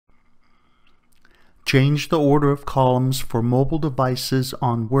Change the order of columns for mobile devices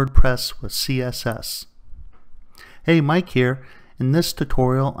on WordPress with CSS. Hey, Mike here. In this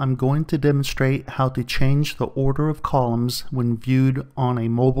tutorial, I'm going to demonstrate how to change the order of columns when viewed on a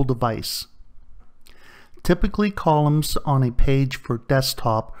mobile device. Typically, columns on a page for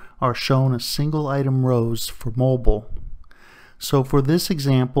desktop are shown as single item rows for mobile. So for this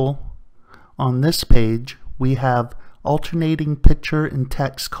example, on this page, we have alternating picture and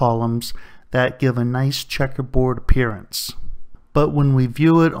text columns that give a nice checkerboard appearance. But when we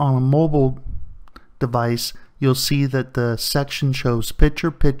view it on a mobile device, you'll see that the section shows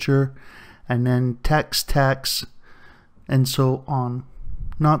picture, picture, and then text, text, and so on.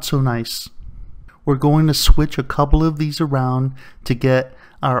 Not so nice. We're going to switch a couple of these around to get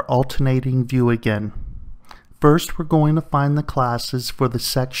our alternating view again. First, we're going to find the classes for the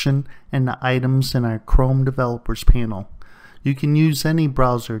section and the items in our Chrome Developers panel. You can use any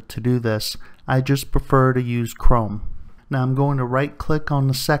browser to do this. I just prefer to use Chrome. Now I'm going to right click on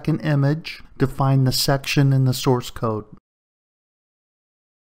the second image to find the section in the source code.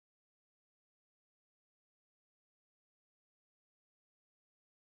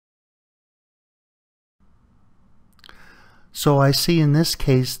 So I see in this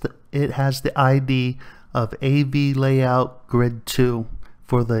case that it has the ID of AV Layout Grid 2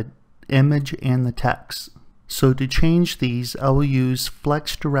 for the image and the text. So to change these, I will use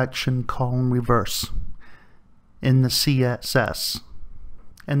Flex Direction Column Reverse in the CSS.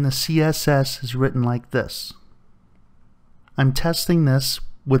 And the CSS is written like this. I'm testing this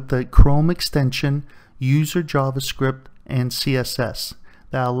with the Chrome extension, User JavaScript, and CSS.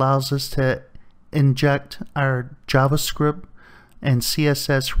 That allows us to inject our JavaScript and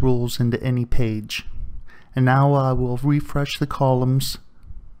CSS rules into any page. And now I will refresh the columns.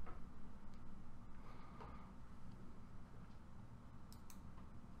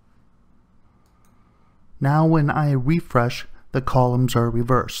 Now when I refresh, the columns are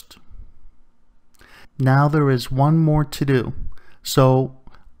reversed. Now there is one more to do. So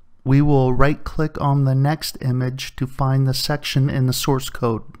we will right click on the next image to find the section in the source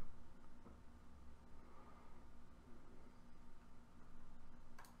code.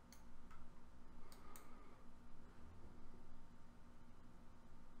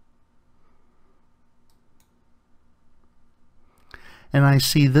 And I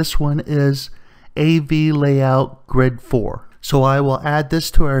see this one is AV Layout Grid 4. So I will add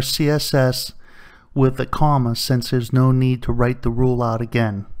this to our CSS with a comma since there's no need to write the rule out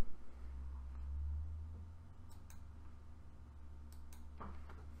again.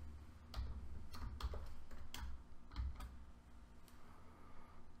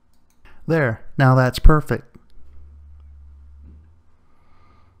 There, now that's perfect.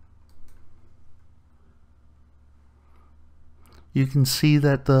 You can see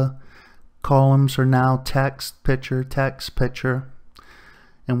that the columns are now text, picture,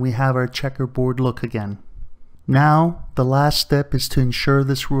 and we have our checkerboard look again. Now, the last step is to ensure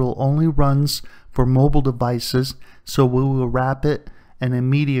this rule only runs for mobile devices, so we will wrap it in a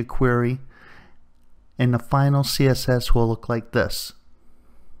media query, and the final CSS will look like this.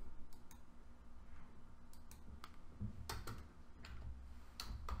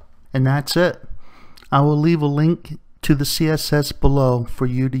 And that's it. I will leave a link to the CSS below for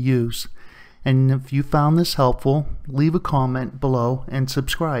you to use. And if you found this helpful, leave a comment below and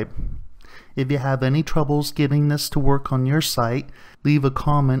subscribe. If you have any troubles getting this to work on your site, leave a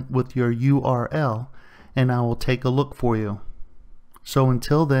comment with your URL and I will take a look for you. So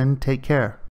until then, take care.